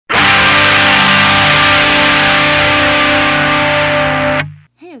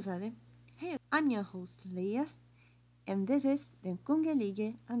I'm your host Leah, and this is the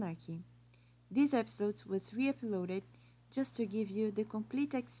Kungelige Anarchy. This episode was re-uploaded just to give you the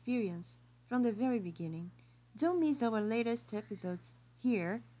complete experience from the very beginning. Don't miss our latest episodes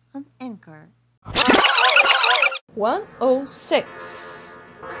here on Anchor. 106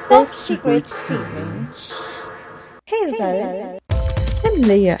 Top Secret Feelings. Hey Zara, I'm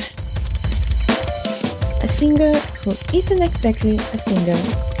Leah, a singer who isn't exactly a singer,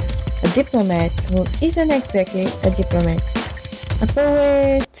 a diplomat who isn't exactly a diplomat, a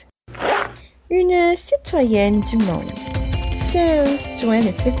poet, une citoyenne du monde. Since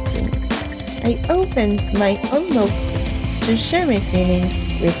 2015, I opened my own notebooks to share my feelings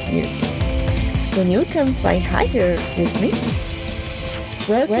with you. Can you come fly higher with me?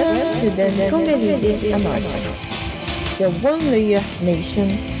 Welcome to the Kungelige Anarchy, the one layer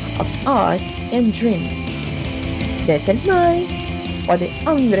nation of art and dreams. Detta är mig och den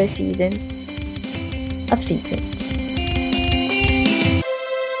andra sidan av livet.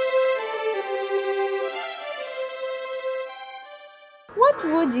 What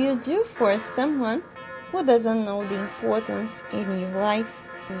would you do for someone who doesn't know the importance in your life?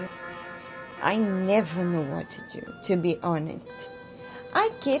 I never know what to do, to be honest. I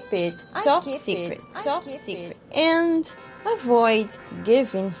keep it top secret, and avoid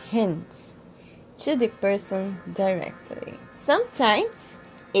giving hints to the person directly. Sometimes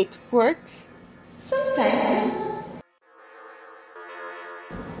it works, sometimes.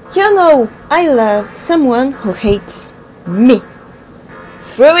 You know, I love someone who hates me.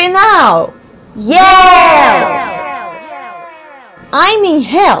 Through it now! Yeah! I'm in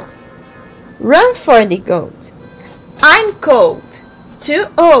hell. Run for the gold. I'm cold, too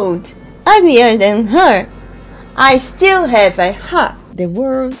old, uglier than her. I still have a heart. The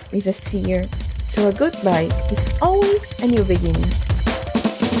world is a sphere, so a goodbye is always a new beginning.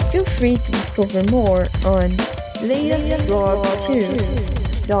 Feel free to discover more on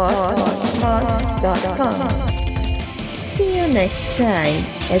leahsblog2.com. See you next time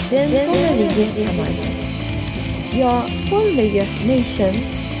at the Kungelige Anarchy, your whole layer nation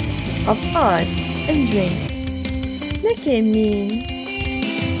of art and dreams. Look at me.